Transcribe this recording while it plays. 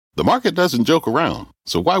The market doesn't joke around,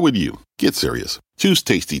 so why would you? Get serious. Choose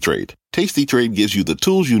Tasty Trade. Tasty Trade gives you the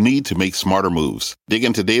tools you need to make smarter moves. Dig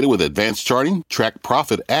into data with advanced charting, track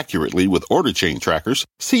profit accurately with order chain trackers,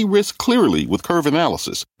 see risk clearly with curve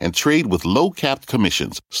analysis, and trade with low-capped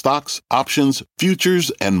commissions, stocks, options,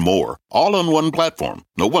 futures, and more. All on one platform.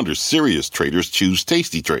 No wonder serious traders choose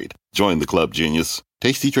Tasty Trade. Join the club, genius.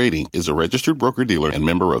 Tasty Trading is a registered broker-dealer and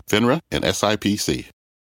member of FINRA and SIPC.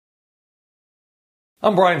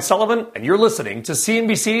 I'm Brian Sullivan, and you're listening to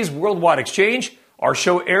CNBC's Worldwide Exchange. Our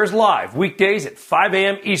show airs live weekdays at 5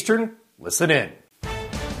 a.m. Eastern. Listen in.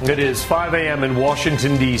 It is 5 a.m. in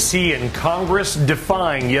Washington, D.C., and Congress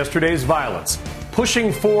defying yesterday's violence,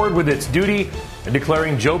 pushing forward with its duty and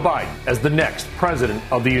declaring Joe Biden as the next president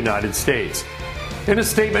of the United States. In a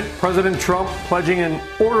statement, President Trump pledging an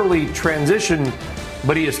orderly transition,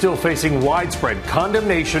 but he is still facing widespread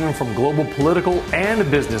condemnation from global political and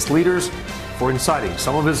business leaders for inciting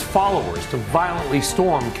some of his followers to violently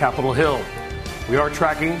storm Capitol Hill. We are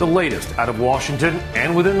tracking the latest out of Washington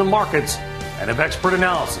and within the markets and have expert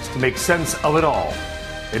analysis to make sense of it all.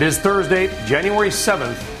 It is Thursday, January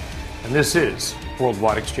 7th, and this is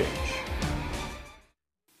Worldwide Exchange.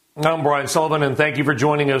 I'm Brian Sullivan, and thank you for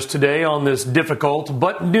joining us today on this difficult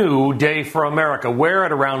but new day for America, where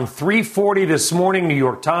at around 3:40 this morning, New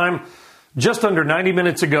York time, just under 90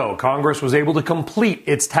 minutes ago, Congress was able to complete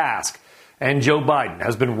its task, and Joe Biden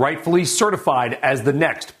has been rightfully certified as the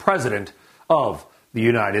next president of the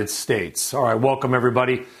United States. All right, welcome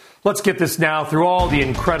everybody. Let's get this now. Through all the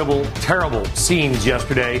incredible, terrible scenes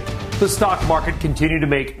yesterday, the stock market continued to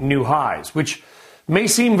make new highs, which may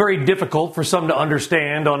seem very difficult for some to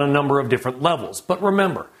understand on a number of different levels. But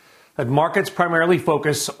remember that markets primarily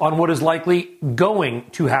focus on what is likely going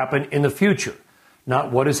to happen in the future,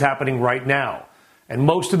 not what is happening right now. And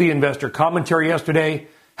most of the investor commentary yesterday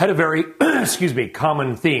had a very,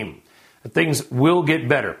 common theme. That things will get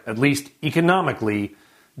better, at least economically,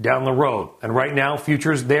 down the road. And right now,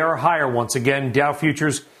 futures, they are higher once again. Dow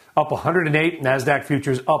futures up 108, NASDAQ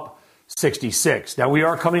futures up 66. Now, we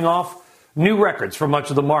are coming off new records for much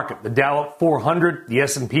of the market. The Dow up 400, the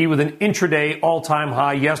S&P with an intraday all-time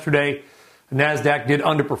high yesterday. The NASDAQ did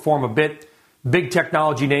underperform a bit. Big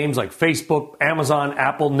technology names like Facebook, Amazon,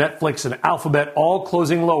 Apple, Netflix, and Alphabet all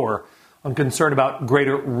closing lower on concern about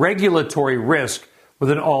greater regulatory risk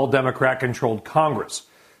with an all-Democrat-controlled Congress.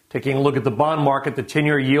 Taking a look at the bond market, the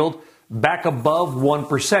 10-year yield back above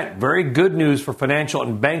 1%. Very good news for financial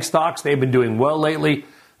and bank stocks. They've been doing well lately.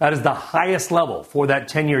 That is the highest level for that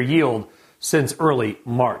 10-year yield since early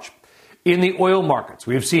March. In the oil markets,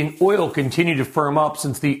 we have seen oil continue to firm up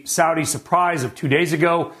since the Saudi surprise of 2 days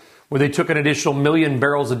ago, where they took an additional 1 million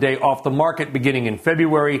barrels a day off the market beginning in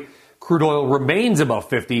February. Crude oil remains above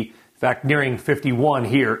 50, in fact, nearing 51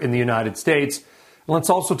 here in the United States. Let's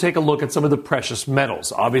also take a look at some of the precious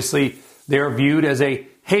metals. Obviously, they are viewed as a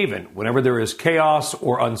haven. Whenever there is chaos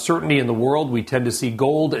or uncertainty in the world, we tend to see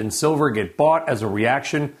gold and silver get bought as a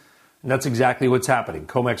reaction. And that's exactly what's happening.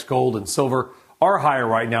 COMEX gold and silver are higher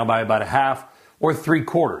right now by about 0.5 or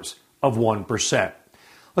 0.75%.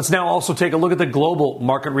 Let's now also take a look at the global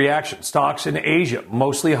market reaction. Stocks in Asia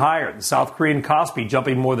mostly higher. The South Korean Kospi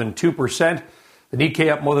jumping more than 2%. The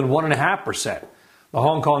Nikkei up more than 1.5%. The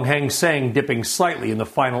Hong Kong Hang Seng dipping slightly in the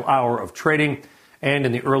final hour of trading. And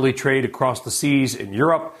in the early trade across the seas in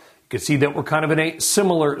Europe, you can see that we're kind of in a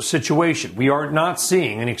similar situation. We are not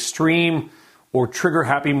seeing an extreme or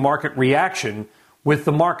trigger-happy market reaction with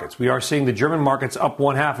the markets. We are seeing the German markets up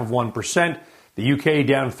 0.5%. The UK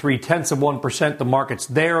down 0.3%. The markets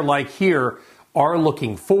there, like here, are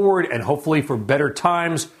looking forward and hopefully for better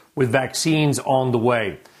times with vaccines on the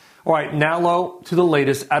way. All right, now to the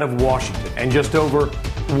latest out of Washington. And just over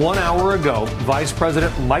 1 hour ago, Vice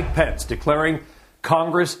President Mike Pence declaring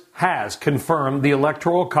Congress has confirmed the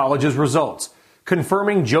Electoral College's results,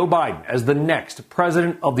 confirming Joe Biden as the next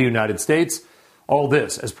president of the United States. All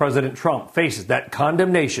this as President Trump faces that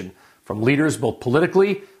condemnation from leaders both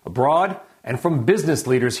politically, abroad, and from business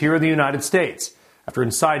leaders here in the United States after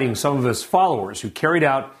inciting some of his followers who carried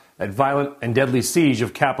out that violent and deadly siege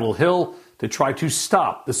of Capitol Hill to try to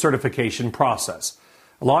stop the certification process.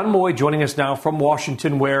 Alon Moy joining us now from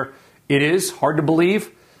Washington, where it is hard to believe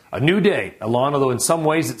a new day. Alon, although in some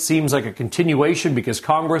ways it seems like a continuation because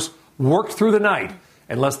Congress worked through the night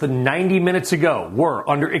and less than 90 minutes ago were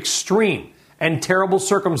under extreme and terrible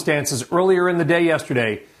circumstances earlier in the day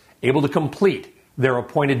yesterday able to complete their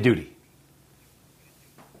appointed duty.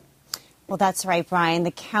 Well, that's right, Brian.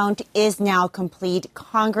 The count is now complete.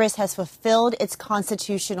 Congress has fulfilled its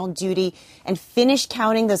constitutional duty and finished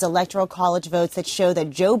counting those Electoral College votes that show that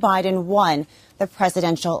Joe Biden won the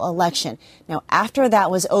presidential election. Now, after that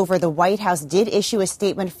was over, the White House did issue a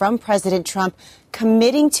statement from President Trump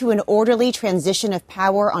committing to an orderly transition of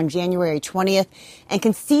power on January 20th and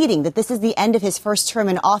conceding that this is the end of his first term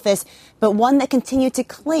in office, but one that continued to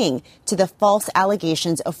cling to the false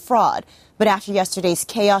allegations of fraud. But after yesterday's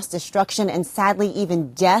chaos, destruction, and sadly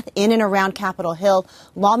even death in and around Capitol Hill,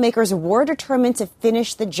 lawmakers were determined to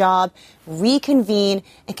finish the job, reconvene,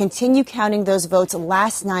 and continue counting those votes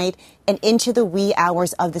last night and into the wee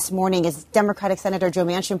hours of this morning. As Democratic Senator Joe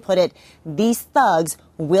Manchin put it, these thugs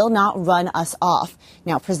will not run us off.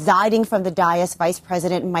 Now, presiding from the dais, Vice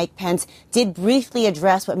President Mike Pence did briefly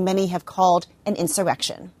address what many have called an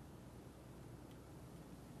insurrection.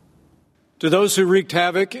 To those who wreaked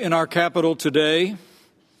havoc in our Capitol today,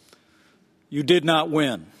 you did not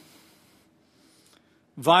win.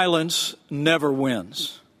 Violence never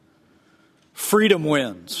wins. Freedom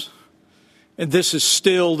wins. And this is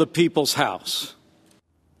still the people's house.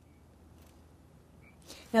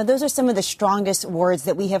 Now, those are some of the strongest words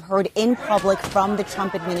that we have heard in public from the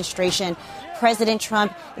Trump administration. President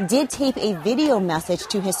Trump did tape a video message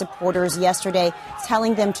to his supporters yesterday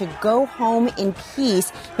telling them to go home in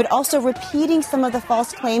peace, but also repeating some of the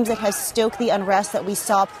false claims that have stoked the unrest that we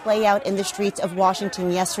saw play out in the streets of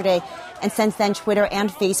Washington yesterday. And since then, Twitter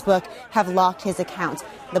and Facebook have locked his account.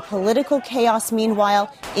 The political chaos,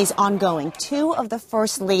 meanwhile, is ongoing. Two of the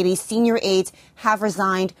First Lady's senior aides have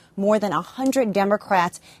resigned. More than 100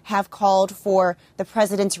 Democrats have called for the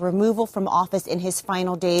president's removal from office in his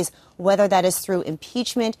final days, whether that is through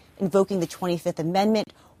impeachment, invoking the 25th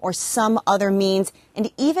Amendment, or some other means.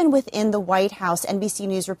 And even within the White House, NBC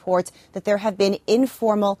News reports that there have been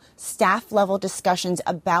informal staff-level discussions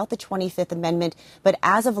about the 25th Amendment. But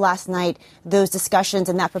as of last night, those discussions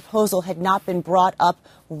and that proposal had not been brought up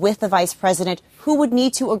with the vice president, who would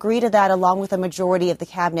need to agree to that along with a majority of the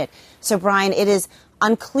cabinet. So, Brian, it is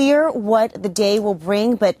unclear what the day will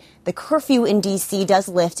bring, but the curfew in D.C. does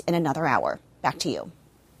lift in another hour. Back to you.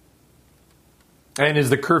 And is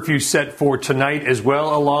the curfew set for tonight as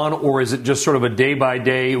well, Alon, or is it just sort of a day by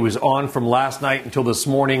day? It was on from last night until this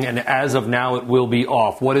morning, and as of now, it will be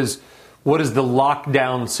off. What is the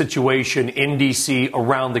lockdown situation in D.C.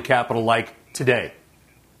 around the Capitol like today?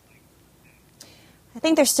 I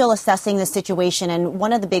think they're still assessing the situation, and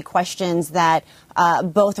one of the big questions that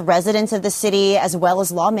both residents of the city as well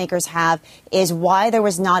as lawmakers have is why there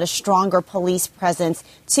was not a stronger police presence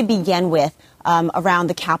to begin with around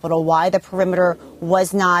the Capitol, why the perimeter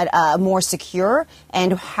was not more secure,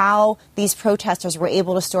 and how these protesters were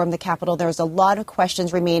able to storm the Capitol. There's a lot of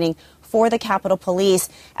questions remaining for the Capitol Police,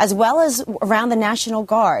 as well as around the National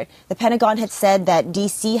Guard. The Pentagon had said that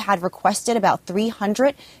D.C. had requested about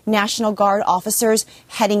 300 National Guard officers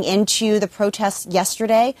heading into the protests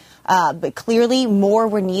yesterday, but clearly more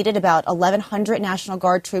were needed. About 1,100 National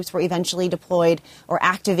Guard troops were eventually deployed or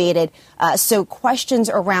activated. So questions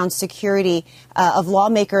around security of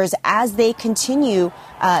lawmakers as they continue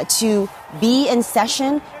to be in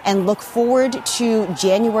session and look forward to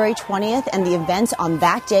January 20th and the events on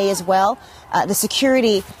that day as well. The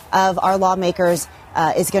security of our lawmakers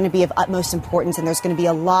is going to be of utmost importance, and there's going to be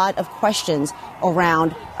a lot of questions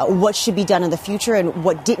around what should be done in the future and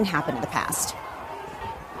what didn't happen in the past.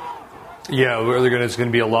 Yeah, there's going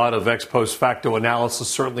to be a lot of ex post facto analysis,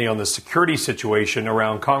 certainly on the security situation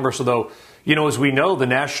around Congress, although, you know, as we know, the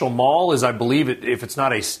National Mall is, I believe, if it's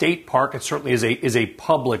not a state park, it certainly is a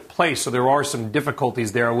public place. So there are some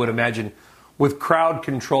difficulties there, I would imagine, with crowd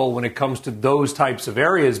control when it comes to those types of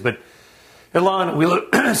areas. But, Alon,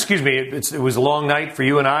 excuse me, it was a long night for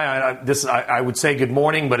you and I would say good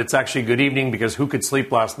morning, but it's actually good evening because who could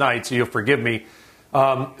sleep last night? So you'll forgive me.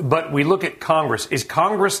 But we look at Congress. Is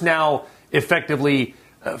Congress now effectively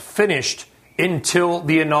finished until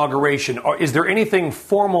the inauguration? Or is there anything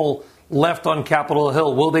formal left on Capitol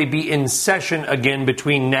Hill? Will they be in session again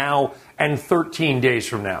between now and 13 days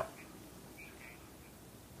from now?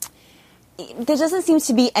 There doesn't seem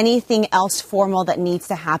to be anything else formal that needs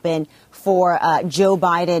to happen for Joe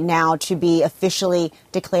Biden now to be officially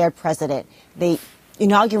declared president. The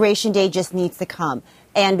inauguration day just needs to come.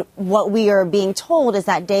 And what we are being told is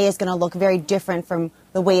that day is going to look very different from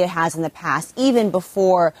the way it has in the past, even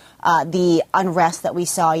before the unrest that we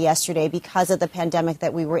saw yesterday because of the pandemic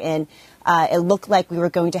that we were in. It looked like we were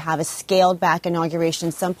going to have a scaled-back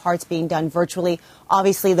inauguration, some parts being done virtually.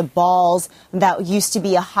 Obviously, the balls that used to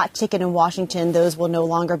be a hot ticket in Washington, those will no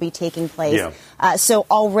longer be taking place. Yeah. So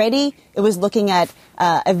already it was looking at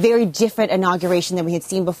a very different inauguration than we had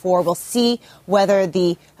seen before. We'll see whether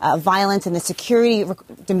the violence and the security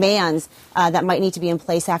demands that might need to be in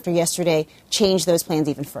place after yesterday change those plans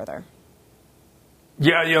even further.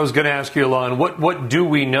 Yeah, I was going to ask you, Alon, what do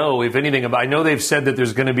we know, if anything, about? I know they've said that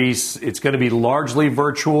it's going to be largely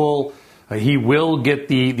virtual. He will get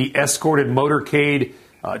the escorted motorcade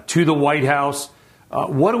to the White House.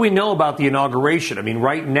 What do we know about the inauguration? I mean,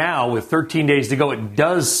 right now, with 13 days to go, it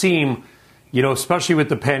does seem, especially with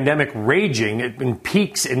the pandemic raging, in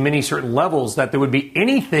peaks in many certain levels, that there would be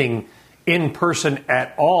anything in person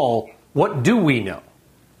at all. What do we know?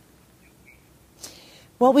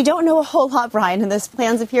 Well, we don't know a whole lot, Brian, and those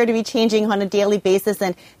plans appear to be changing on a daily basis,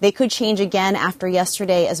 and they could change again after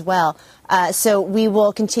yesterday as well. So we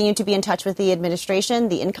will continue to be in touch with the administration,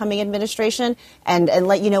 the incoming administration, and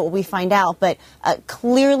let you know what we find out. But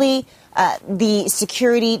clearly, the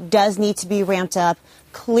security does need to be ramped up.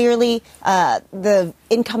 Clearly, the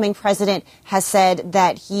incoming president has said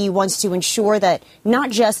that he wants to ensure that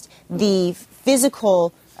not just the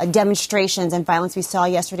physical demonstrations and violence we saw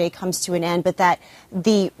yesterday comes to an end, but that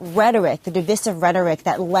the rhetoric, the divisive rhetoric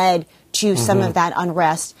that led to some of that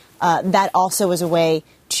unrest, that also is a way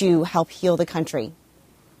to help heal the country.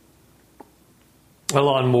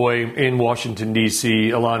 Alon Moy in Washington, D.C.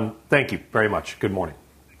 Alon, thank you very much. Good morning.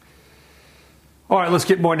 All right, let's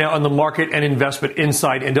get more now on the market and investment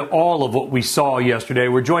insight into all of what we saw yesterday.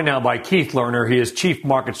 We're joined now by Keith Lerner. He is Chief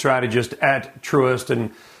Market Strategist at Truist.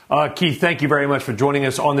 And Keith, thank you very much for joining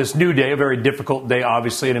us on this new day, a very difficult day,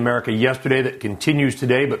 obviously, in America yesterday that continues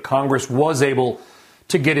today. But Congress was able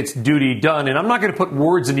to get its duty done. And I'm not going to put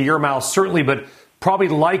words into your mouth, certainly, but probably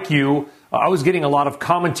like you, I was getting a lot of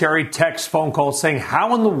commentary, texts, phone calls saying,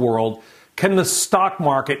 how in the world can the stock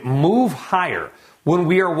market move higher when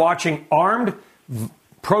we are watching armed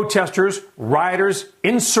protesters, rioters,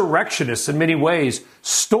 insurrectionists in many ways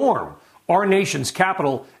storm our nation's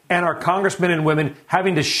capital and our congressmen and women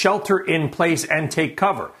having to shelter in place and take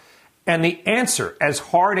cover? And the answer, as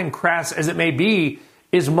hard and crass as it may be,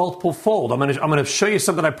 is multiple fold. I'm going to show you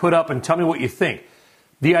something I put up and tell me what you think.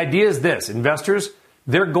 The idea is this: investors,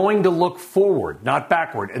 they're going to look forward, not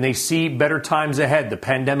backward, and they see better times ahead. The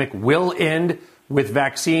pandemic will end with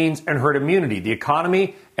vaccines and herd immunity. The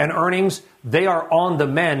economy and earnings, they are on the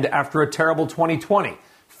mend after a terrible 2020.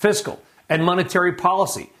 Fiscal and monetary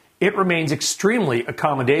policy, it remains extremely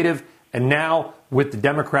accommodative. And now, with the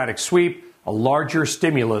Democratic sweep, a larger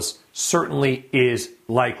stimulus certainly is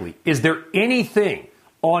likely. Is there anything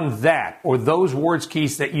on that or those words,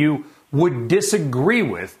 Keith, that you would disagree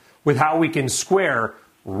with how we can square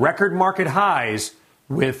record market highs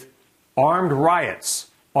with armed riots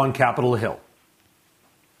on Capitol Hill?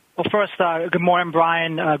 Well, first, good morning,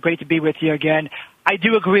 Brian. Great to be with you again. I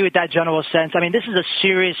do agree with that general sense. I mean, this is a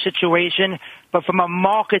serious situation, but from a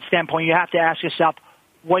market standpoint, you have to ask yourself,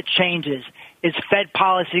 what changes? Is Fed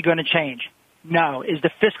policy going to change? No. Is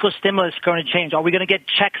the fiscal stimulus going to change? Are we going to get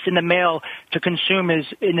checks in the mail to consumers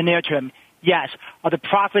in the near term? Yes. Are the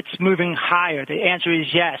profits moving higher? The answer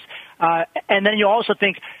is yes. And then you also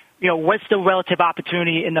think, what's the relative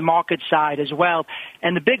opportunity in the market side as well?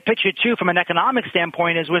 And the big picture, too, from an economic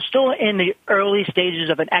standpoint is we're still in the early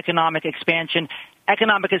stages of an economic expansion.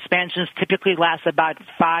 Economic expansions typically last about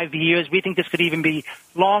 5 years. We think this could even be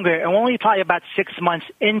longer, and we're only probably about 6 months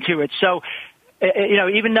into it. So,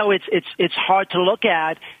 even though it's hard to look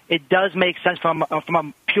at, it does make sense from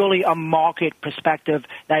a purely a market perspective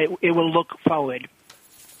that it will look forward.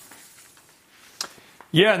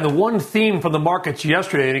 Yeah, and the one theme from the markets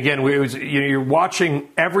yesterday, and again, you're watching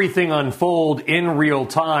everything unfold in real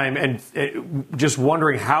time and just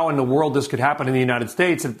wondering how in the world this could happen in the United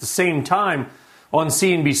States. At the same time, on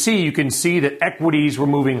CNBC, you can see that equities were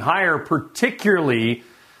moving higher, particularly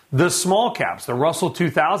the small caps. The Russell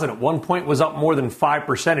 2000 at one point was up more than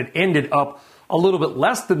 5%. It ended up a little bit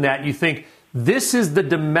less than that. You think this is the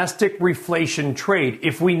domestic reflation trade.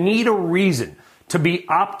 If we need a reason to be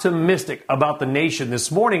optimistic about the nation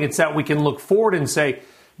this morning, it's that we can look forward and say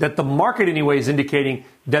that the market anyway is indicating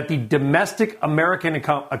that the domestic American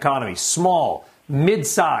economy, small,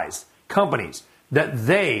 mid-sized companies, that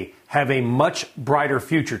they have a much brighter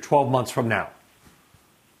future 12 months from now.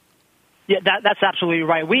 Yeah, that's absolutely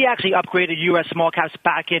right. We actually upgraded U.S. small caps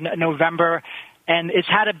back in November, and it's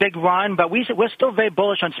had a big run, but we're still very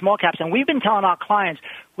bullish on small caps. And we've been telling our clients,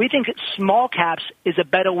 we think small caps is a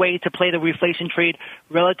better way to play the reflation trade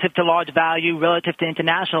relative to large value, relative to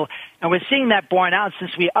international. And we're seeing that borne out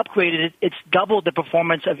since we upgraded it. It's doubled the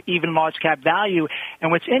performance of even large cap value.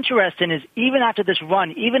 And what's interesting is even after this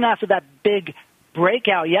run, even after that big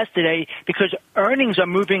breakout yesterday, because earnings are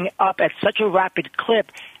moving up at such a rapid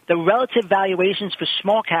clip, the relative valuations for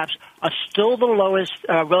small caps are still the lowest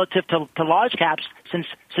relative to large caps since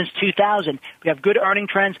 2000. We have good earning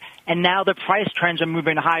trends, and now the price trends are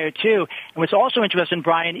moving higher too. And what's also interesting,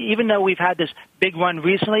 Brian, even though we've had this big run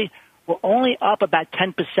recently, we're only up about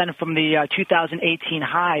 10% from the 2018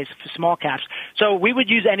 highs for small caps. So we would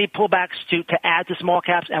use any pullbacks to add to small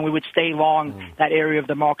caps, and we would stay long that area of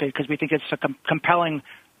the market because we think it's a compelling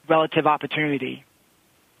relative opportunity.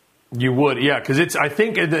 You would, yeah, because I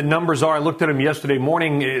think the numbers are, I looked at them yesterday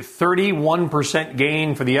morning, 31%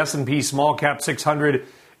 gain for the S&P Small Cap 600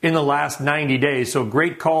 in the last 90 days. So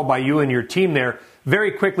great call by you and your team there.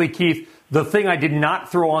 Very quickly, Keith, the thing I did not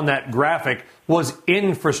throw on that graphic was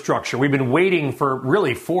infrastructure. We've been waiting for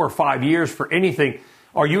really 4 or 5 years for anything.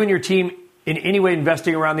 Are you and your team in any way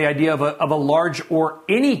investing around the idea of a large or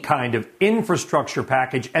any kind of infrastructure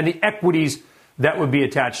package and the equities that would be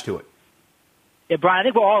attached to it? Yeah, Brian, I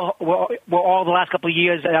think we're all the last couple of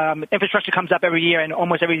years. Infrastructure comes up every year, and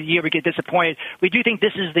almost every year we get disappointed. We do think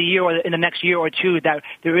this is the year, or in the next year or two, that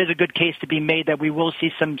there is a good case to be made that we will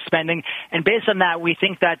see some spending. And based on that, we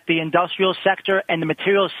think that the industrial sector and the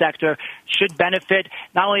materials sector should benefit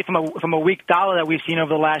not only from a weak dollar that we've seen over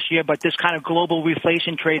the last year, but this kind of global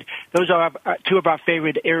reflation trade. Those are two of our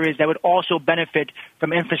favorite areas that would also benefit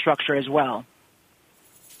from infrastructure as well.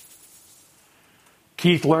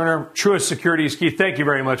 Keith Lerner, Truist Securities. Keith, thank you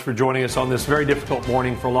very much for joining us on this very difficult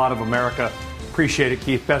morning for a lot of America. Appreciate it,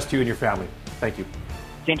 Keith. Best to you and your family. Thank you.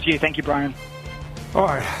 Same to you. Thank you, Brian. All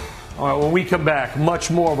right. When we come back, much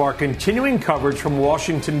more of our continuing coverage from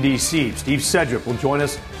Washington, D.C. Steve Sedgwick will join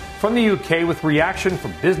us from the UK with reaction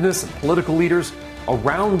from business and political leaders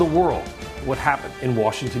around the world to what happened in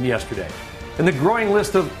Washington yesterday. And the growing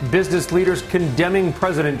list of business leaders condemning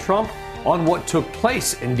President Trump on what took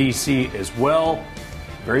place in D.C. as well.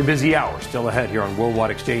 Very busy hour still ahead here on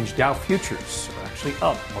Worldwide Exchange. Dow futures are actually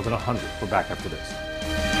up more than 100. We're back after this.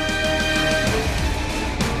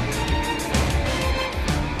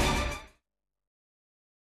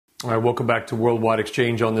 All right, welcome back to Worldwide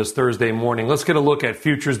Exchange on this Thursday morning. Let's get a look at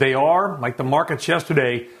futures. They are, like the markets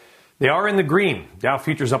yesterday, they are in the green. Dow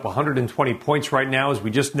futures up 120 points right now, as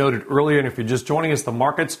we just noted earlier. And if you're just joining us, the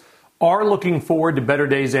markets are looking forward to better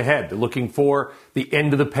days ahead. They're looking for the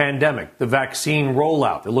end of the pandemic, the vaccine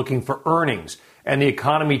rollout. They're looking for earnings and the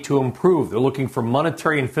economy to improve. They're looking for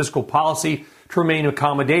monetary and fiscal policy to remain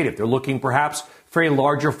accommodative. They're looking perhaps for a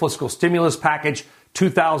larger fiscal stimulus package,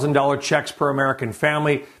 $2,000 checks per American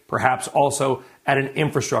family, perhaps also at an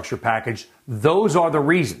infrastructure package. Those are the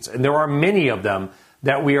reasons, and there are many of them,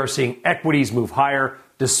 that we are seeing equities move higher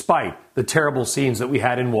despite the terrible scenes that we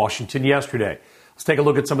had in Washington yesterday. Let's take a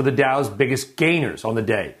look at some of the Dow's biggest gainers on the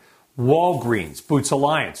day. Walgreens, Boots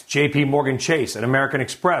Alliance, JP Morgan Chase, and American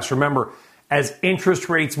Express. Remember, as interest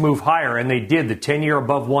rates move higher, and they did, the 10-year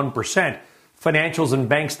above 1%, financials and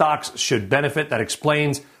bank stocks should benefit. That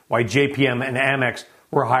explains why JPM and Amex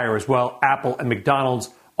were higher as well. Apple and McDonald's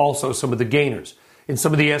also some of the gainers. In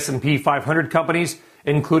some of the S&P 500 companies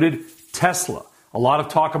included Tesla. A lot of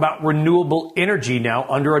talk about renewable energy now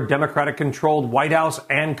under a Democratic-controlled White House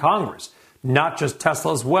and Congress. Not just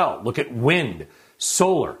Tesla as well. Look at wind,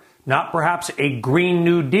 solar, not perhaps a Green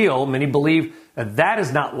New Deal. Many believe that that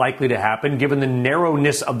is not likely to happen given the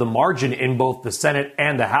narrowness of the margin in both the Senate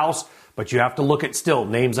and the House. But you have to look at still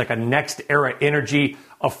names like a Next Era Energy,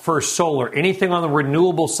 a First Solar, anything on the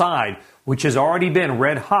renewable side, which has already been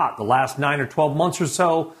red hot the last 9 or 12 months or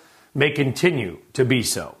so, may continue to be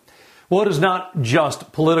so. Well, it is not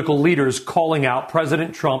just political leaders calling out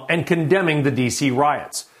President Trump and condemning the D.C.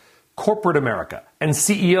 riots. Corporate America and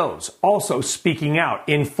CEOs also speaking out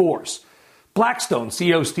in force. Blackstone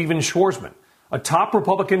CEO Stephen Schwarzman, a top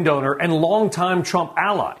Republican donor and longtime Trump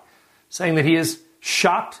ally, saying that he is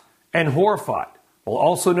shocked and horrified, while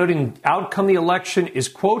also noting the outcome of the election is,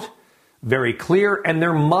 quote, very clear and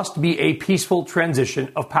there must be a peaceful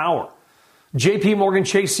transition of power. JP Morgan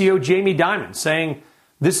Chase CEO Jamie Dimon saying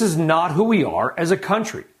this is not who we are as a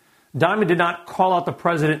country. Dimon did not call out the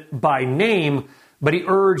president by name, but he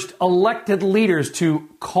urged elected leaders to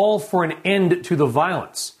call for an end to the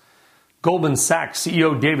violence. Goldman Sachs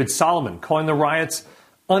CEO David Solomon calling the riots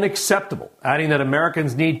unacceptable, adding that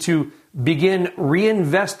Americans need to begin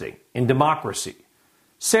reinvesting in democracy.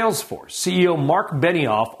 Salesforce CEO Mark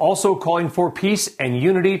Benioff also calling for peace and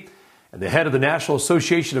unity, and the head of the National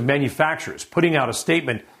Association of Manufacturers putting out a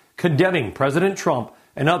statement condemning President Trump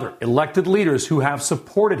and other elected leaders who have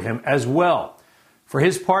supported him as well. For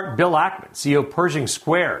his part, Bill Ackman, CEO of Pershing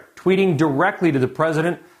Square, tweeting directly to the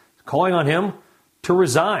president, calling on him to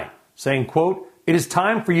resign, saying, quote, it is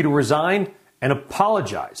time for you to resign and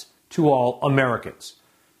apologize to all Americans.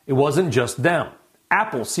 It wasn't just them.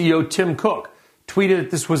 Apple CEO Tim Cook tweeted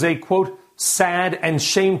that this was a, quote, sad and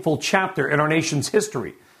shameful chapter in our nation's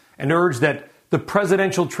history and urged that the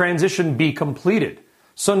presidential transition be completed.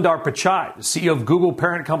 Sundar Pichai, the CEO of Google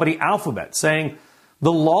parent company Alphabet, saying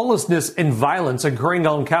the lawlessness and violence occurring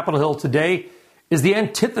on Capitol Hill today is the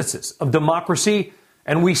antithesis of democracy,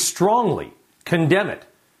 and we strongly condemn it.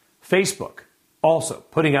 Facebook also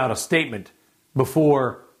putting out a statement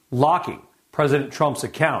before locking President Trump's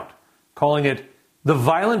account, calling it, the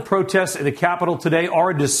violent protests in the Capitol today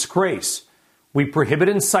are a disgrace. We prohibit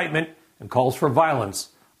incitement and calls for violence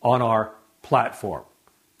on our platform.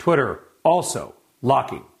 Twitter also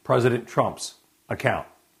locking President Trump's account.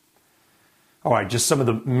 All right, just some of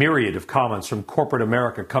the myriad of comments from corporate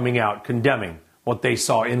America coming out condemning what they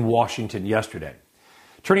saw in Washington yesterday.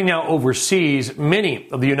 Turning now overseas, many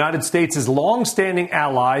of the United States' longstanding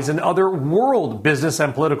allies and other world business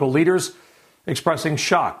and political leaders expressing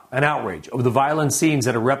shock and outrage over the violent scenes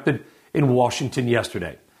that erupted in Washington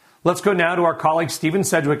yesterday. Let's go now to our colleague Stephen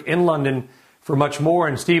Sedgwick in London for much more.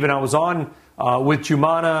 And Stephen, I was on with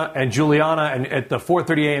Jumana and Juliana and at the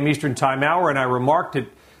 4:30 a.m. Eastern Time hour, and I remarked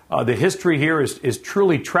that the history here is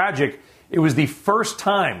truly tragic. It was the first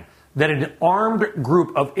time that an armed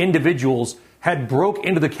group of individuals had broke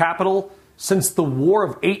into the Capitol since the War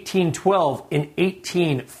of 1812 in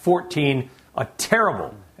 1814. A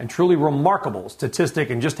terrible and truly remarkable statistic,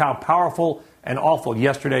 and just how powerful and awful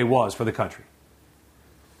yesterday was for the country.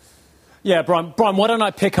 Yeah, Brian, why don't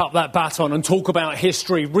I pick up that baton and talk about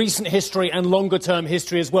history, recent history and longer-term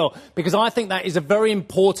history as well, because I think that is a very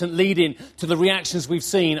important lead-in to the reactions we've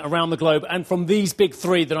seen around the globe and from these big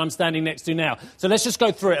three that I'm standing next to now. So let's just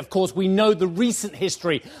go through it. Of course, we know the recent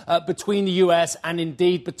history between the US and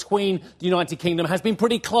indeed between the United Kingdom has been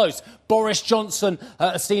pretty close. Boris Johnson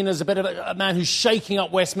seen as a bit of a man who's shaking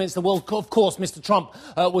up Westminster. Well, of course, Mr. Trump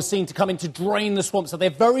was seen to come in to drain the swamp. So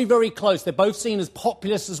they're very, very close. They're both seen as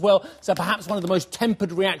populists as well. So perhaps one of the most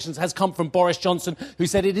tempered reactions has come from Boris Johnson, who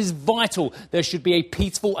said it is vital there should be a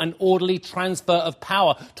peaceful and orderly transfer of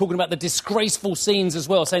power, talking about the disgraceful scenes as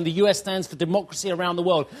well, saying the US stands for democracy around the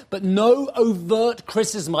world. But no overt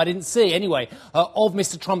criticism, I didn't see anyway, of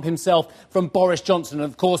Mr. Trump himself from Boris Johnson.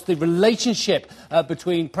 And of course, the relationship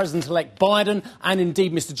between President-elect Biden and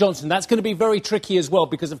indeed Mr. Johnson, that's going to be very tricky as well,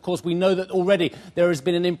 because of course we know that already there has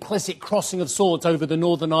been an implicit crossing of swords over the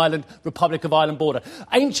Northern Ireland, Republic of Ireland border.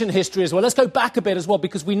 Ancient history as well. Let's go back a bit as well,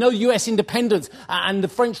 because we know US independence and the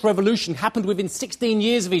French Revolution happened within 16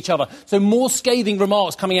 years of each other. So more scathing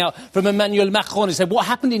remarks coming out from Emmanuel Macron, who said what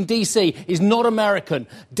happened in DC is not American.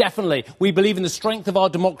 Definitely. We believe in the strength of our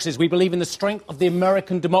democracies. We believe in the strength of the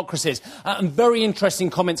American democracies. And very interesting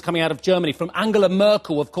comments coming out of Germany from Angela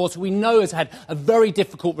Merkel, of course, who we know has had a very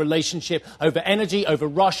difficult relationship over energy, over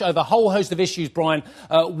Russia, over a whole host of issues, Brian,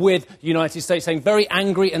 with the United States, saying very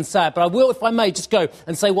angry and sad. But I will, if I may, just go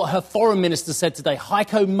and say what her foreign minister said today,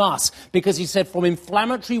 Heiko Maas, because he said from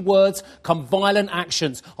inflammatory words come violent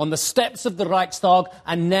actions on the steps of the Reichstag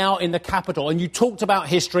and now in the Capitol. And you talked about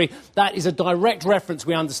history. That is a direct reference,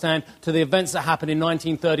 we understand, to the events that happened in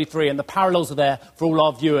 1933, and the parallels are there for all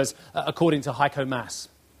our viewers, according to Heiko Maas.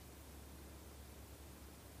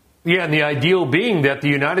 Yeah, and the ideal being that the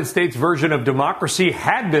United States version of democracy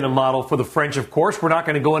had been a model for the French, of course. We're not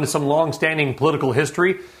going to go into some long-standing political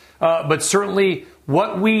history, but certainly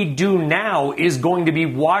what we do now is going to be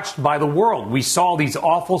watched by the world. We saw these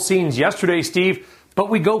awful scenes yesterday, Steve,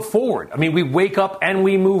 but we go forward. I mean, we wake up and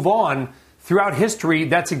we move on. Throughout history,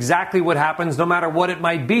 that's exactly what happens, no matter what it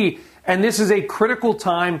might be. And this is a critical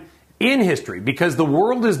time in history because the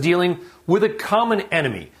world is dealing with a common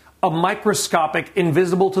enemy, a microscopic,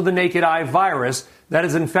 invisible to the naked eye virus that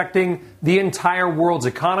is infecting the entire world's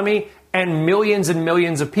economy and millions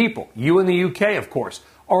of people. You in the UK, of course,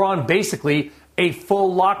 are on basically a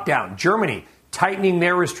full lockdown. Germany tightening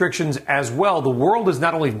their restrictions as well. The world is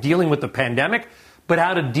not only dealing with the pandemic, but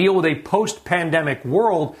how to deal with a post-pandemic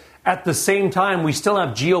world. At the same time, we still have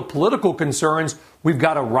geopolitical concerns. We've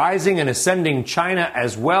got a rising and ascending China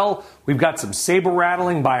as well. We've got some saber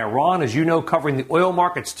rattling by Iran, as you know, covering the oil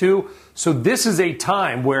markets too. So this is a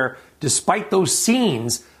time where, despite those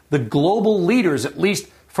scenes, the global leaders, at least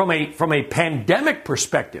from a pandemic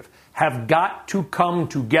perspective, have got to come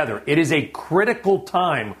together. It is a critical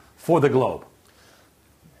time for the globe.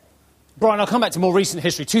 Brian, I'll come back to more recent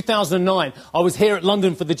history. 2009, I was here at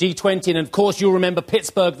London for the G20, and of course you'll remember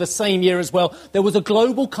Pittsburgh the same year as well. There was a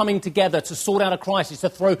global coming together to sort out a crisis, to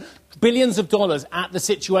throw billions of dollars at the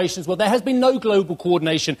situation as well. There has been no global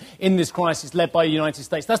coordination in this crisis led by the United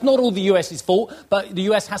States. That's not all the US's fault, but the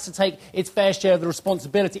US has to take its fair share of the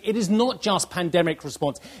responsibility. It is not just pandemic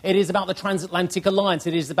response. It is about the transatlantic alliance.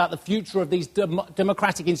 It is about the future of these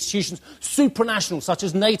democratic institutions, supranational, such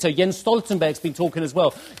as NATO. Jens Stoltenberg's been talking as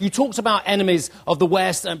well. You talked about enemies of the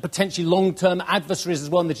West and potentially long-term adversaries as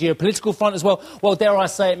well on the geopolitical front as well. Well, dare I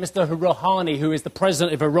say it, Mr. Rouhani, who is the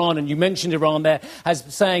president of Iran, and you mentioned Iran there, has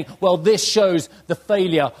saying, well, this shows the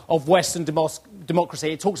failure of Western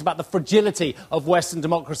democracy. It talks about the fragility of Western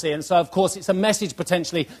democracy. And so, of course, it's a message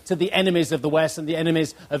potentially to the enemies of the West and the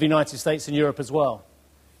enemies of the United States and Europe as well.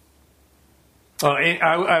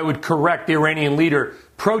 I would correct the Iranian leader.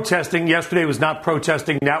 Protesting yesterday was not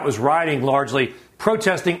protesting. That was rioting largely.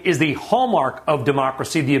 Protesting is the hallmark of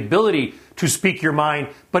democracy, the ability to speak your mind.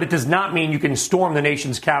 But it does not mean you can storm the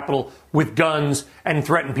nation's capital with guns and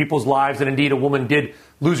threaten people's lives. And indeed, a woman did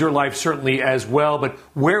lose her life, certainly, as well. But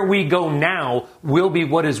where we go now will be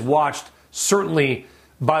what is watched, certainly,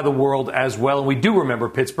 by the world as well. And we do remember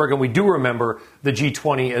Pittsburgh, and we do remember the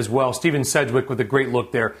G20 as well. Stephen Sedgwick with a great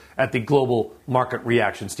look there at the global market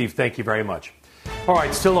reaction. Steve, thank you very much. All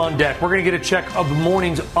right, still on deck. We're going to get a check of the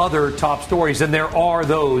morning's other top stories, and there are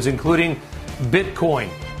those, including Bitcoin.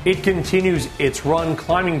 It continues its run,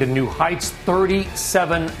 climbing to new heights.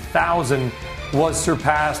 37,000 was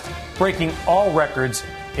surpassed, breaking all records.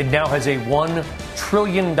 It now has a $1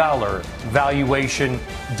 trillion valuation.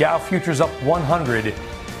 Dow futures up 100.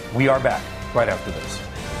 We are back right after this.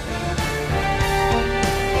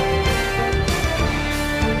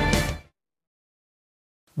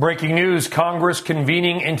 Breaking news, Congress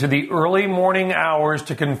convening into the early morning hours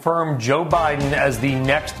to confirm Joe Biden as the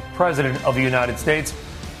next president of the United States.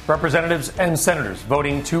 Representatives and senators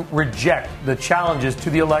voting to reject the challenges to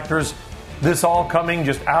the electors. This all coming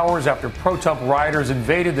just hours after pro-Trump rioters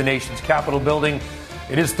invaded the nation's Capitol building.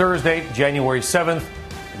 It is Thursday, January 7th.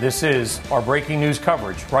 This is our breaking news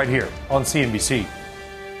coverage right here on CNBC.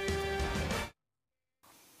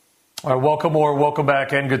 All right, welcome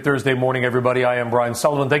back, and good Thursday morning, everybody. I am Brian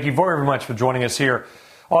Sullivan. Thank you very much for joining us here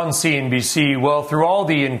on CNBC. Well, through all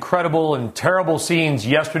the incredible and terrible scenes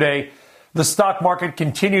yesterday, the stock market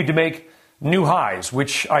continued to make new highs,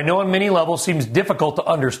 which I know on many levels seems difficult to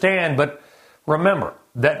understand, but remember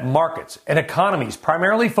that markets and economies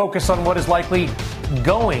primarily focus on what is likely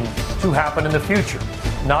going to happen in the future,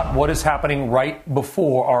 not what is happening right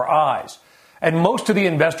before our eyes. And most of the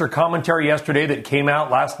investor commentary yesterday that came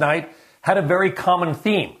out last night had a very common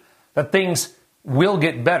theme, that things will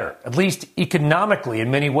get better, at least economically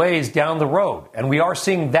in many ways down the road. And we are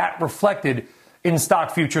seeing that reflected in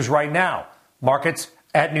stock futures right now. Markets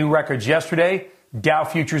at new records yesterday, Dow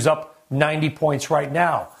futures up 90 points right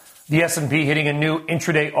now. The S&P hitting a new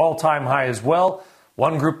intraday all-time high as well.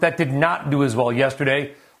 One group that did not do as well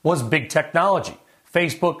yesterday was big technology.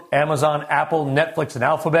 Facebook, Amazon, Apple, Netflix, and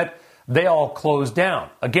Alphabet, they all closed down.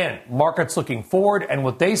 Again, markets looking forward, and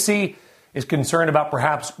what they see is concerned about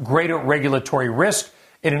perhaps greater regulatory risk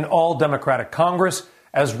in an all-Democratic Congress,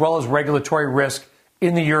 as well as regulatory risk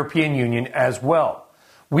in the European Union as well.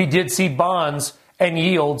 We did see bonds and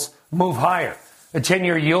yields move higher. The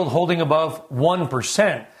 10-year yield holding above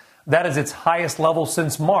 1%. That is its highest level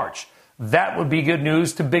since March. That would be good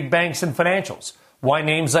news to big banks and financials. Why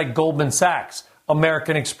names like Goldman Sachs,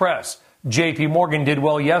 American Express, JP Morgan did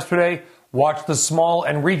well yesterday. Watch the small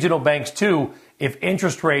and regional banks too. If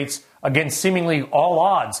interest rates, against seemingly all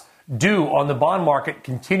odds, do on the bond market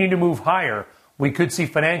continue to move higher, we could see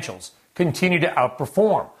financials continue to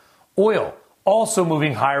outperform. Oil also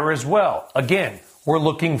moving higher as well. Again, we're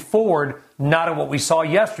looking forward, not at what we saw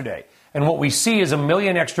yesterday. And what we see is 1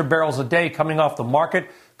 million extra barrels a day coming off the market,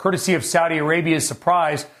 courtesy of Saudi Arabia's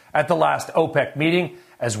surprise at the last OPEC meeting,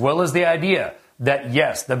 as well as the idea that,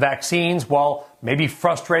 yes, the vaccines, while maybe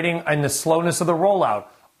frustrating in the slowness of the rollout,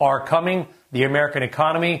 are coming. The American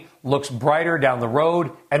economy looks brighter down the road,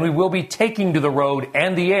 and we will be taking to the road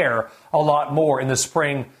and the air a lot more in the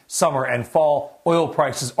spring, summer, and fall. Oil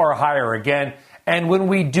prices are higher again. And when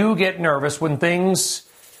we do get nervous, when things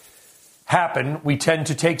happen, we tend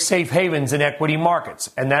to take safe havens in equity markets.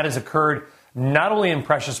 And that has occurred not only in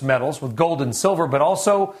precious metals with gold and silver, but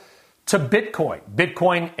also to Bitcoin.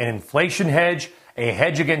 Bitcoin, an inflation hedge, a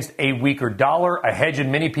hedge against a weaker dollar, a hedge in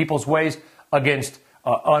many people's ways against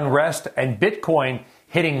unrest, and Bitcoin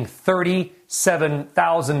hitting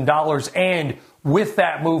 $37,000. And with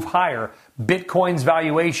that move higher, Bitcoin's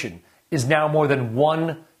valuation is now more than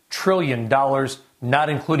 $1 trillion not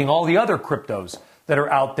including all the other cryptos that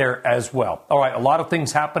are out there as well. All right, a lot of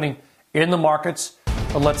things happening in the markets,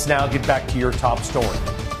 but let's now get back to your top story.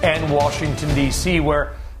 And Washington, D.C.,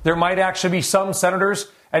 where there might actually be some senators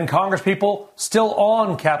and congresspeople still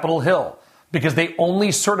on Capitol Hill because they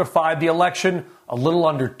only certified the election a little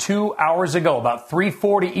under 2 hours ago, about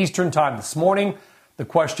 3:40 Eastern time this morning. The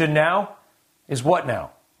question now is what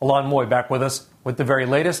now? Alon Moy back with us with the very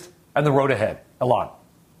latest and the road ahead. Alon.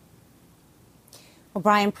 Well,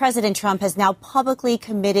 Brian, President Trump has now publicly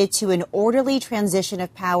committed to an orderly transition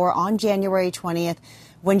of power on January 20th,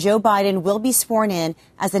 when Joe Biden will be sworn in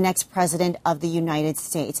as the next president of the United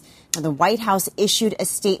States. Now, the White House issued a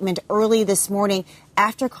statement early this morning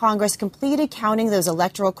after Congress completed counting those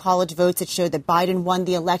electoral college votes that showed that Biden won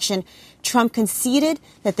the election. Trump conceded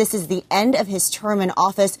that this is the end of his term in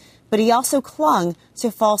office, but he also clung to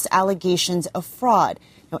false allegations of fraud.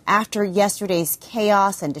 Now, after yesterday's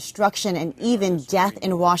chaos and destruction and even death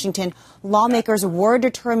in Washington, lawmakers were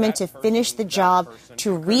determined to finish the job,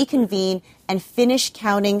 to reconvene and finish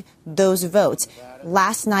counting those votes.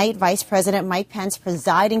 Last night, Vice President Mike Pence,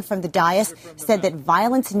 presiding from the dais, said that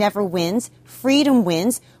violence never wins, freedom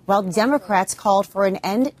wins, while Democrats called for an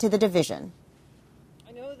end to the division.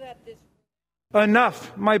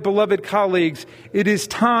 Enough, my beloved colleagues. It is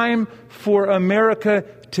time for America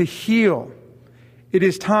to heal. It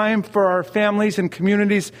is time for our families and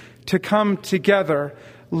communities to come together.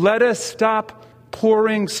 Let us stop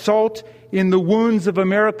pouring salt in the wounds of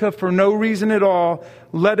America for no reason at all.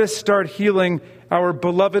 Let us start healing our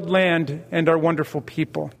beloved land and our wonderful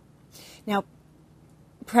people. Now,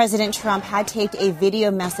 President Trump had taped a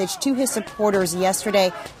video message to his supporters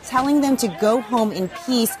yesterday, telling them to go home in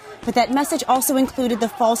peace. But that message also included the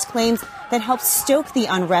false claims that helped stoke the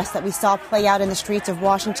unrest that we saw play out in the streets of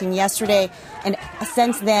Washington yesterday. And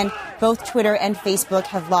since then, both Twitter and Facebook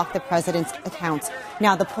have locked the president's accounts.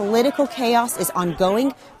 Now, the political chaos is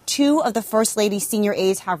ongoing. 2 of the First Lady's senior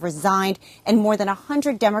aides have resigned, and more than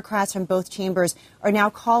 100 Democrats from both chambers are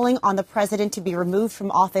now calling on the president to be removed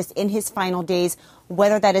from office in his final days,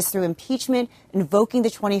 whether that is through impeachment, invoking the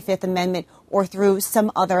 25th Amendment, or through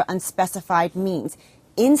some other unspecified means.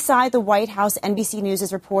 Inside the White House, NBC News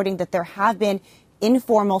is reporting that there have been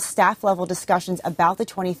informal staff-level discussions about the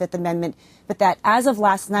 25th Amendment, but that as of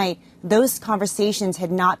last night, those conversations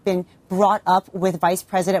had not been brought up with Vice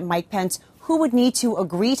President Mike Pence, who would need to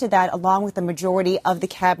agree to that along with the majority of the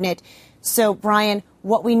cabinet. So, Brian,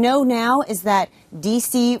 what we know now is that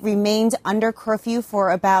D.C. remains under curfew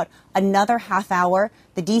for about another half hour.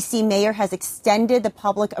 The D.C. mayor has extended the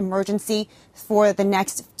public emergency for the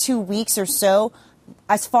next 2 weeks or so.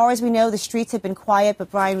 As far as we know, the streets have been quiet,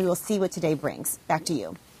 but Brian, we will see what today brings. Back to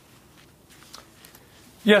you.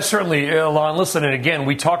 Yes, certainly, Alon. Listen, and again,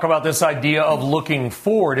 we talk about this idea of looking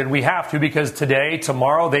forward, and we have to, because today,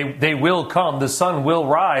 tomorrow, they will come. The sun will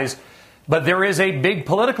rise. But there is a big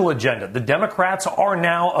political agenda. The Democrats are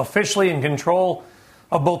now officially in control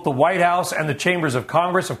of both the White House and the chambers of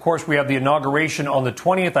Congress. Of course, we have the inauguration on the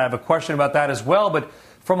 20th. I have a question about that as well. But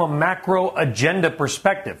from a macro agenda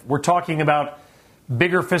perspective, we're talking about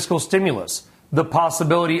bigger fiscal stimulus, the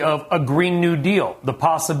possibility of a Green New Deal, the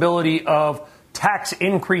possibility of tax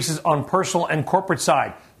increases on personal and corporate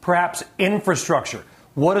side, perhaps infrastructure.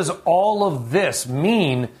 What does all of this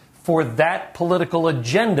mean for that political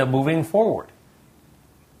agenda moving forward?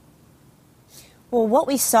 Well, what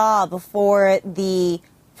we saw before the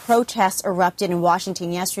protests erupted in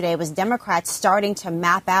Washington yesterday was Democrats starting to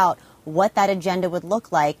map out what that agenda would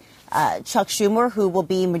look like. Chuck Schumer, who will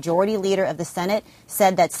be majority leader of the Senate,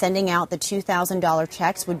 said that sending out the $2,000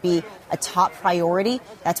 checks would be a top priority.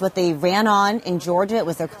 That's what they ran on in Georgia. It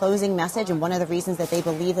was their closing message and one of the reasons that they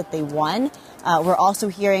believe that they won. We're also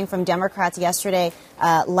hearing from Democrats yesterday,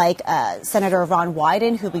 like Senator Ron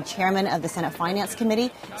Wyden, who will be chairman of the Senate Finance Committee,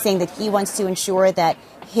 saying that he wants to ensure that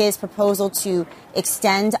his proposal to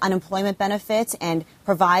extend unemployment benefits and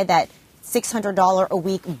provide that $600 a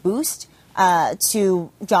week boost to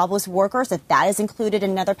jobless workers, that is included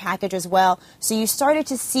in another package as well. So you started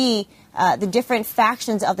to see the different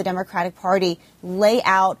factions of the Democratic Party lay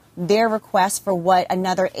out their requests for what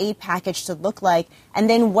another aid package should look like, and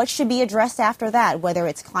then what should be addressed after that, whether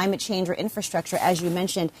it's climate change or infrastructure, as you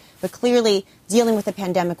mentioned. But clearly, dealing with the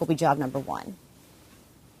pandemic will be job number one.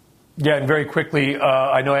 Yeah, and very quickly,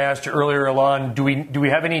 I know I asked you earlier, Alon, do we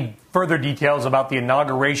have any further details about the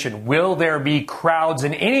inauguration? Will there be crowds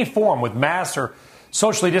in any form with masks or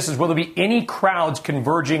socially distanced? Will there be any crowds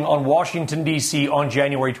converging on Washington, D.C. on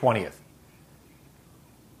January 20th?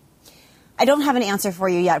 I don't have an answer for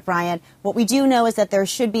you yet, Brian. What we do know is that there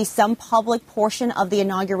should be some public portion of the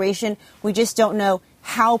inauguration. We just don't know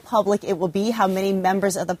how public it will be, how many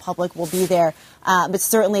members of the public will be there. But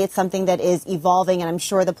certainly it's something that is evolving, and I'm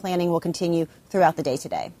sure the planning will continue throughout the day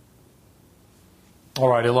today. All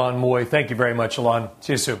right, Ylan Mui. Thank you very much, Ylan.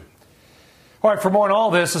 See you soon. All right, for more on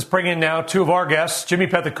all this, let's bring in now two of our guests, Jimmy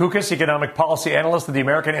Pethokoukis, economic policy analyst at the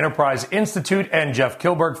American Enterprise Institute, and Jeff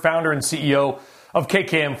Kilburg, founder and CEO of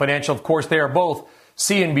KKM Financial. Of course, they are both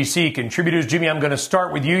CNBC contributors. Jimmy, I'm going to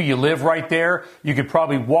start with you. You live right there. You could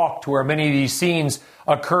probably walk to where many of these scenes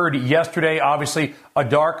occurred yesterday. Obviously, a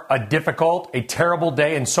dark, a difficult, a terrible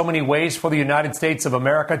day in so many ways for the United States of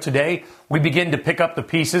America. Today, we begin to pick up the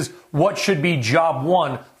pieces. What should be job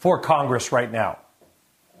one for Congress right now?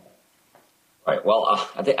 Right. Well,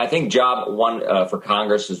 I think job one for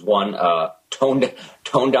Congress is tone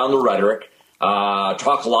down the rhetoric,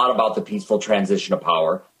 talk a lot about the peaceful transition of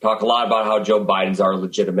power, talk a lot about how Joe Biden's our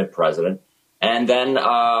legitimate president, and then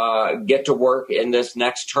get to work in this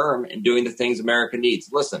next term and doing the things America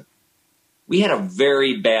needs. Listen, we had a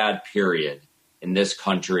very bad period in this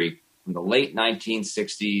country from the late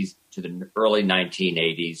 1960s to the early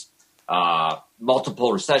 1980s.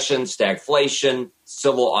 Multiple recessions, stagflation,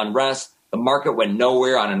 civil unrest. The market went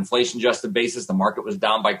nowhere on an inflation-adjusted basis. The market was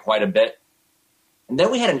down by quite a bit. And then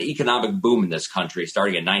we had an economic boom in this country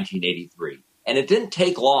starting in 1983. And it didn't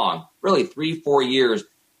take long, really 3-4 years.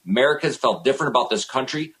 Americans felt different about this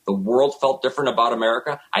country. The world felt different about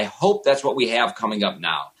America. I hope that's what we have coming up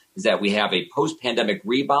now, is that we have a post-pandemic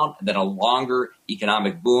rebound and then a longer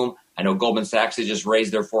economic boom. I know Goldman Sachs has just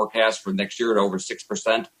raised their forecast for next year at over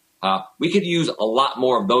 6%. We could use a lot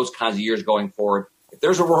more of those kinds of years going forward. If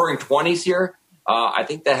there's a roaring 20s here, I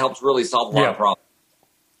think that helps really solve a lot of problems.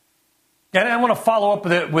 And I want to follow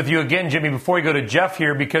up with you again, Jimmy, before we go to Jeff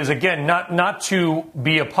here, because, again, not to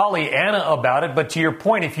be a Pollyanna about it, but to your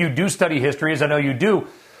point, if you do study history, as I know you do,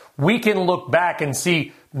 we can look back and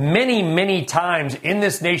see many, many times in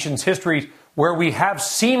this nation's history where we have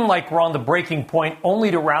seemed like we're on the breaking point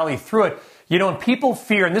only to rally through it. You know, and people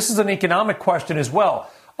fear, and this is an economic question as well,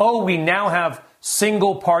 we now have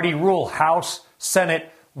single-party rule, House,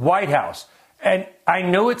 Senate, White House. And I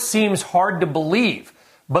know it seems hard to believe,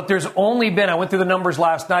 but there's only been, I went through the numbers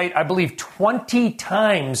last night, I believe 20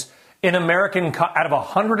 times in American, out of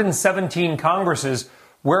 117 Congresses,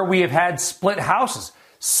 where we have had split houses.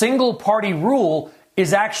 Single party rule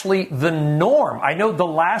is actually the norm. I know the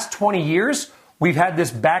last 20 years, we've had this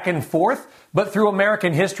back and forth, but through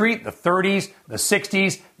American history, the 30s, the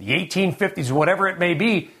 60s, the 1850s, whatever it may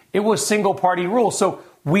be, it was single party rule. So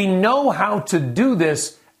we know how to do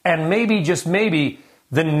this, and maybe, just maybe,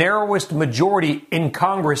 the narrowest majority in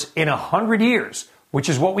Congress in 100 years, which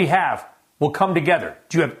is what we have, will come together.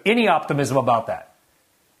 Do you have any optimism about that?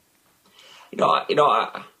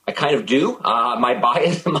 I kind of do.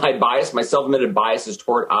 My self-admitted bias is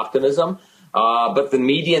toward optimism. But the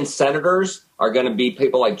median senators are going to be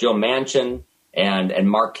people like Joe Manchin and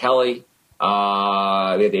Mark Kelly,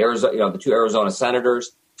 the two Arizona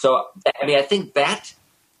senators. So, I think that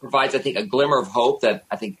provides, a glimmer of hope that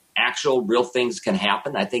I think actual real things can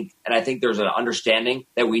happen. I think there's an understanding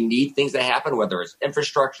that we need things to happen, whether it's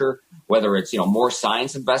infrastructure, whether it's, more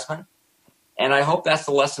science investment. And I hope that's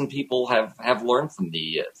the lesson people have learned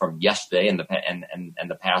from yesterday and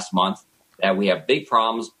the past month, that we have big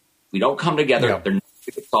problems. If we don't come together, they're not going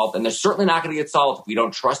to get solved. And they're certainly not going to get solved if we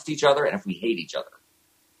don't trust each other and if we hate each other.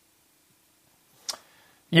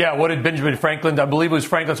 Yeah, what did Benjamin Franklin, I believe it was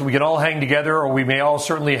Franklin, so we can all hang together, or we may all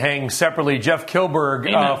certainly hang separately. Jeff Kilburg,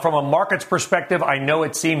 from a market's perspective, I know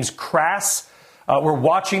it seems crass. We're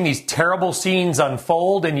watching these terrible scenes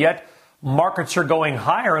unfold, and yet markets are going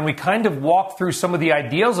higher. And we kind of walk through some of the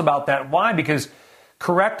ideals about that. Why? Because,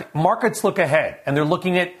 correct, markets look ahead, and they're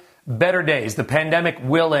looking at better days. The pandemic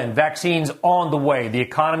will end. Vaccines on the way. The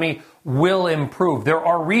economy will improve. There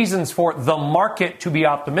are reasons for the market to be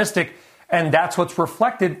optimistic, and that's what's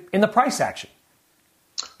reflected in the price action.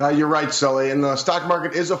 You're right, Sully. And the stock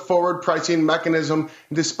market is a forward pricing mechanism.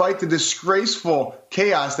 Despite the disgraceful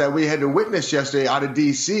chaos that we had to witness yesterday out of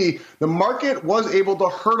D.C., the market was able to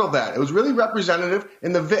hurdle that. It was really representative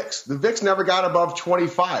in the VIX. The VIX never got above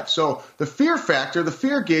 25. So the fear factor, the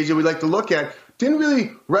fear gauge that we like to look at, didn't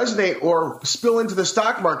really resonate or spill into the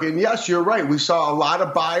stock market. And yes, you're right. We saw a lot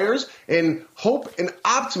of buyers and hope and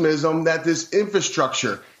optimism that this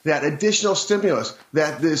infrastructure, that additional stimulus,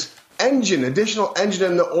 that this additional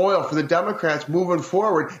engine in the oil for the Democrats moving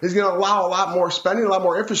forward is going to allow a lot more spending, a lot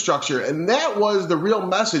more infrastructure. And that was the real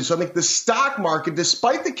message. So I think the stock market,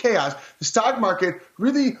 despite the chaos, the stock market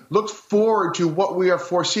really looks forward to what we are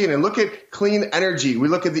foreseeing. And look at clean energy. We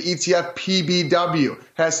look at the ETF PBW.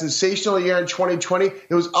 Had a sensational year in 2020.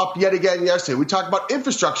 It was up yet again yesterday. We talked about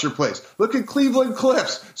infrastructure plays. Look at Cleveland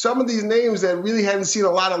Cliffs. Some of these names that really hadn't seen a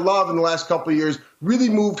lot of love in the last couple of years really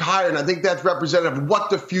moved higher, and I think that's representative of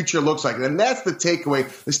what the future looks like. And that's the takeaway.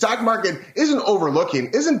 The stock market isn't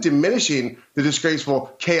overlooking, isn't diminishing the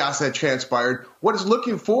disgraceful chaos that transpired. What it's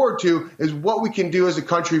looking forward to is what we can do as a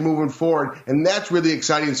country moving forward, and that's really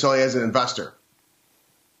exciting, Sully, as an investor.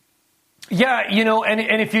 Yeah,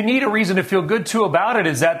 and if you need a reason to feel good, too, about it,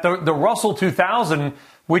 is that the Russell 2000,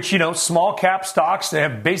 which, small cap stocks that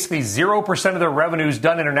have basically 0% of their revenues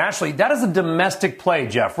done internationally, that is a domestic play,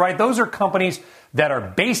 Jeff, right? Those are companies that are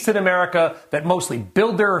based in America, that mostly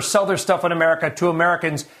build their or sell their stuff in America to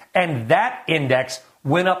Americans. And that index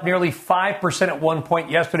went up nearly 5% at one point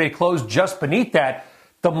yesterday, closed just beneath that.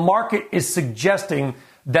 The market is suggesting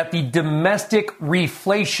that the domestic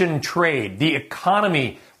reflation trade, the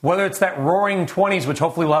economy, whether it's that roaring 20s, which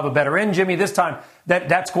hopefully will have a better end, Jimmy, this time,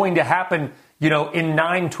 that's going to happen, in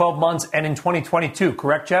 9, 12 months and in 2022.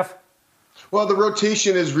 Correct, Jeff? Well, the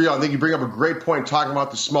rotation is real. I think you bring up a great point talking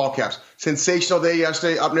about the small caps. Sensational day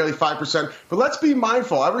yesterday, up nearly 5%. But let's be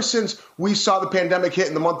mindful. Ever since we saw the pandemic hit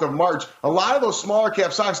in the month of March, a lot of those smaller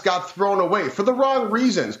cap stocks got thrown away for the wrong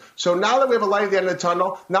reasons. So now that we have a light at the end of the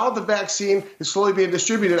tunnel, now that the vaccine is slowly being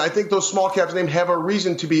distributed, I think those small caps names have a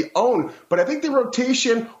reason to be owned. But I think the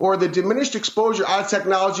rotation or the diminished exposure out of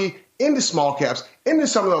technology into small caps, into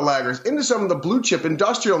some of the laggards, into some of the blue chip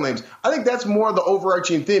industrial names. I think that's more the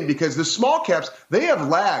overarching theme because the small caps, they have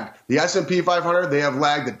lagged the S&P 500, they have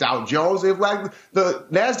lagged the Dow Jones, they've lagged the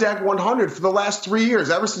NASDAQ 100 for the last 3 years,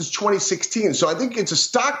 ever since 2016. So I think it's a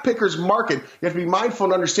stock picker's market. You have to be mindful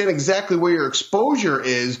and understand exactly where your exposure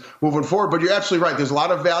is moving forward. But you're absolutely right. There's a lot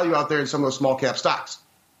of value out there in some of those small cap stocks.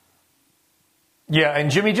 Yeah,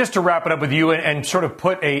 and Jimmy, just to wrap it up with you and sort of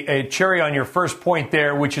put a cherry on your first point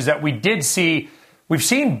there, which is that we've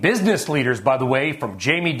seen business leaders, by the way, from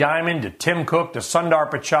Jamie Dimon to Tim Cook to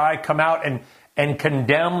Sundar Pichai come out and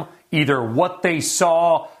condemn either what they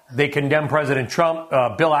saw. They condemn President Trump,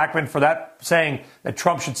 Bill Ackman for that, saying that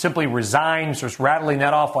Trump should simply resign, just rattling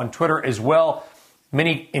that off on Twitter as well.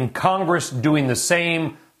 Many in Congress doing the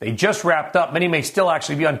same. They just wrapped up. Many may still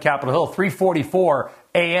actually be on Capitol Hill. 3:44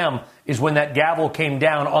 a.m. is when that gavel came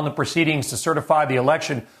down on the proceedings to certify the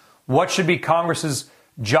election. What should be Congress's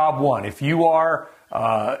job one? If you are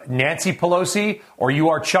Nancy Pelosi or you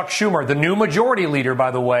are Chuck Schumer, the new majority leader, by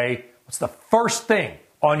the way, what's the first thing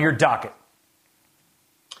on your docket?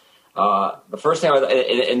 The first thing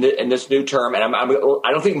in this new term, and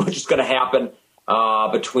I don't think much is going to happen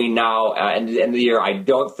between now and the end of the year. I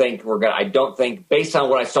don't think, based on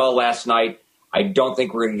what I saw last night, I don't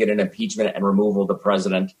think we're going to get an impeachment and removal of the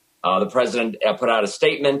president. The president put out a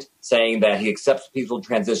statement saying that he accepts peaceful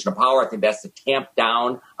transition of power. I think that's to tamp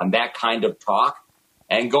down on that kind of talk.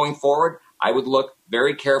 And going forward, I would look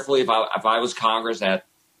very carefully if I was Congress at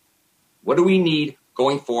what do we need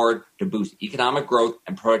going forward to boost economic growth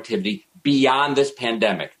and productivity beyond this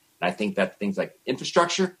pandemic. And I think that things like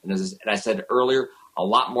infrastructure, and as I said earlier, a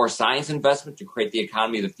lot more science investment to create the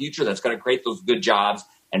economy of the future that's going to create those good jobs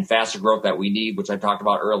and faster growth that we need, which I talked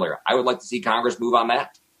about earlier. I would like to see Congress move on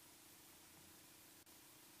that.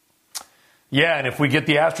 Yeah, and if we get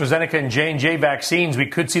the AstraZeneca and J&J vaccines, we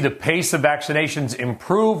could see the pace of vaccinations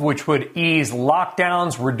improve, which would ease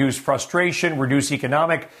lockdowns, reduce frustration, reduce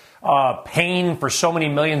economic pain for so many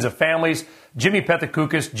millions of families. Jimmy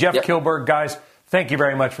Pethokoukis, Jeff Kilberg, guys, thank you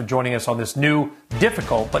very much for joining us on this new,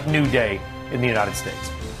 difficult, but new day in the United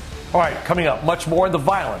States. All right, coming up, much more of the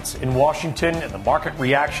violence in Washington and the market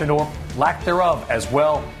reaction or lack thereof as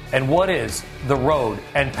well. And what is the road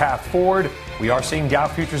and path forward? We are seeing Dow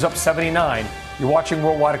futures up 79. You're watching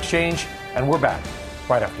Worldwide Exchange, and we're back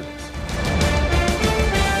right after this.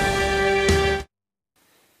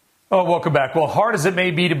 Oh, welcome back. Well, hard as it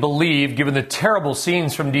may be to believe, given the terrible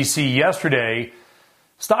scenes from D.C. yesterday,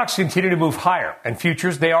 stocks continue to move higher, and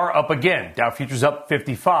futures, they are up again. Dow futures up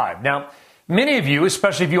 55. Now, many of you,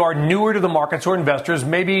 especially if you are newer to the markets or investors,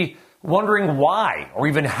 may be wondering why or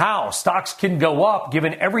even how stocks can go up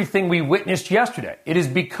given everything we witnessed yesterday. It is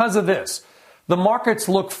because of this. The markets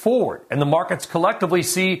look forward, and the markets collectively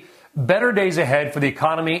see better days ahead for the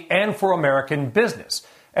economy and for American business.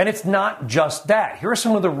 And it's not just that. Here are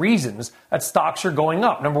some of the reasons that stocks are going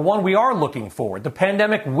up. Number one, we are looking forward. The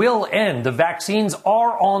pandemic will end. The vaccines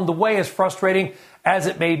are on the way, as frustrating as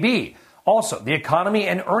it may be. Also, the economy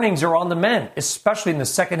and earnings are on the mend, especially in the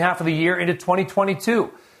second half of the year into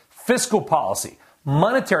 2022. Fiscal policy,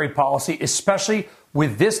 monetary policy, especially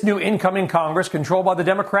with this new incoming Congress controlled by the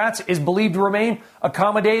Democrats, is believed to remain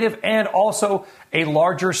accommodative, and also a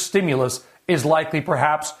larger stimulus is likely,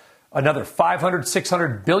 perhaps another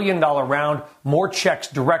 $500-600 billion round, more checks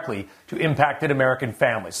directly to impacted American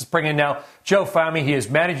families. Let's bring in now Joe Fahmy. He is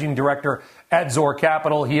managing director at Zor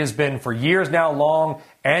Capital. He has been for years now long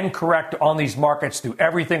and correct on these markets through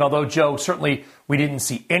everything. Although, Joe, certainly we didn't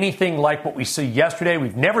see anything like what we see yesterday.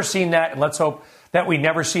 We've never seen that, and let's hope that we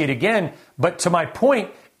never see it again. But to my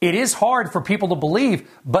point, it is hard for people to believe,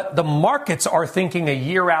 but the markets are thinking a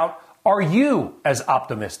year out. Are you as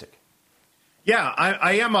optimistic? Yeah,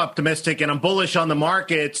 I am optimistic, and I'm bullish on the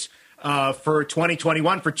markets for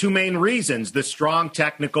 2021 for two main reasons: the strong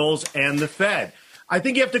technicals and the Fed. I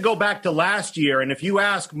think you have to go back to last year, and if you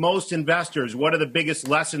ask most investors what are the biggest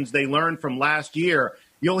lessons they learned from last year,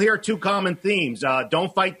 you'll hear two common themes.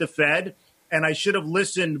 Don't fight the Fed, and I should have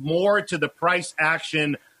listened more to the price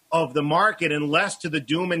action of the market and less to the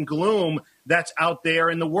doom and gloom that's out there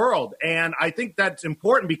in the world. And I think that's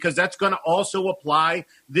important because that's going to also apply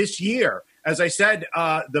this year. As I said,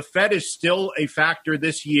 the Fed is still a factor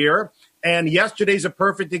this year. And yesterday's a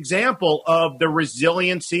perfect example of the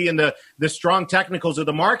resiliency and the strong technicals of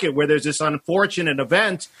the market, where there's this unfortunate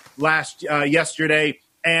event yesterday.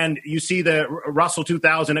 And you see the Russell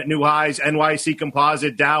 2000 at new highs, NYSE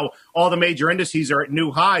Composite, Dow, all the major indices are at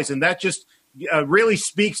new highs. And that just really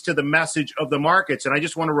speaks to the message of the markets. And I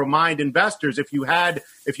just want to remind investors, if you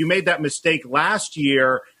made that mistake last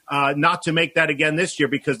year, not to make that again this year,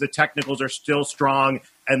 because the technicals are still strong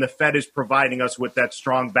and the Fed is providing us with that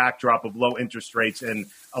strong backdrop of low interest rates and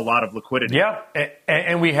a lot of liquidity. Yeah,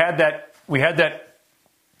 and we had that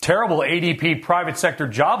terrible ADP private sector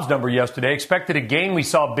jobs number yesterday. Expected a gain. We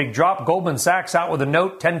saw a big drop. Goldman Sachs out with a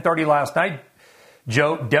note, 10:30 last night.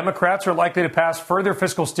 Joe, Democrats are likely to pass further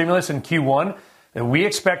fiscal stimulus in Q1, and we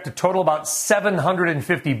expect to total about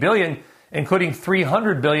 $750 billion, including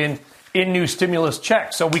 $300 billion in new stimulus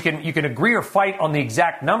checks. So you can agree or fight on the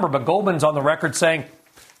exact number, but Goldman's on the record saying,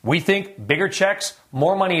 we think bigger checks,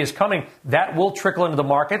 more money is coming. That will trickle into the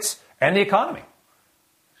markets and the economy.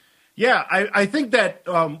 Yeah, I think that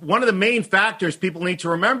one of the main factors people need to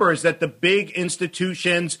remember is that the big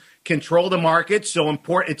institutions control the market. So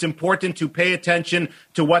it's important to pay attention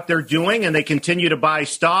to what they're doing, and they continue to buy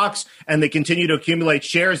stocks and they continue to accumulate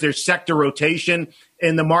shares. There's sector rotation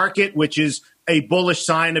in the market, which is a bullish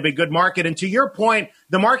sign of a good market. And to your point,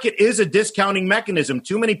 the market is a discounting mechanism.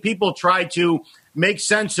 Too many people try to make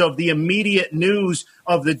sense of the immediate news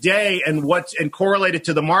of the day and correlate it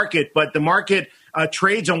to the market. But the market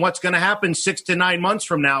trades on what's going to happen 6 to 9 months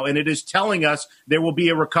from now. And it is telling us there will be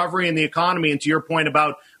a recovery in the economy. And to your point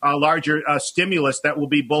about a larger stimulus, that will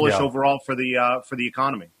be bullish overall for the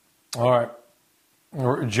economy. All right.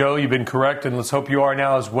 Joe, you've been correct, and let's hope you are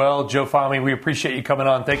now as well. Joe Fahmy, we appreciate you coming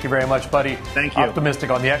on. Thank you very much, buddy. Thank you. Optimistic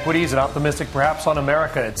on the equities and optimistic perhaps on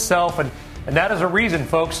America itself. And that is a reason,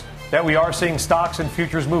 folks, that we are seeing stocks and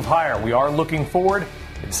futures move higher. We are looking forward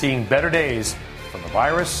and seeing better days from the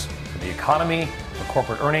virus, for the economy, for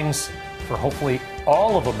corporate earnings, for hopefully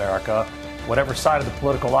all of America, whatever side of the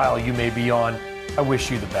political aisle you may be on. I wish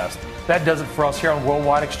you the best. That does it for us here on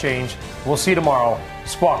Worldwide Exchange. We'll see you tomorrow.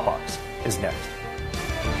 Squawk Box is next.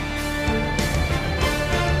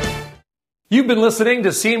 You've been listening to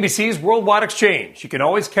CNBC's Worldwide Exchange. You can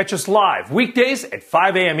always catch us live weekdays at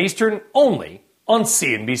 5 a.m. Eastern, only on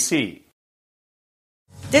CNBC.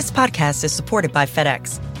 This podcast is supported by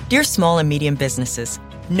FedEx. Dear small and medium businesses,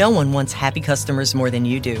 no one wants happy customers more than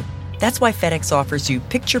you do. That's why FedEx offers you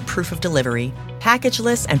picture proof of delivery,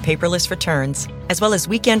 packageless and paperless returns, as well as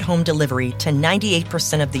weekend home delivery to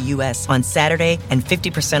 98% of the U.S. on Saturday and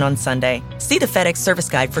 50% on Sunday. See the FedEx service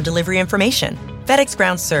guide for delivery information. FedEx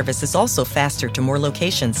Ground service is also faster to more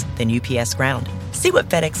locations than UPS Ground. See what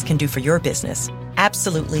FedEx can do for your business.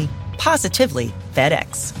 Absolutely, positively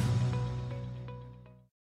FedEx.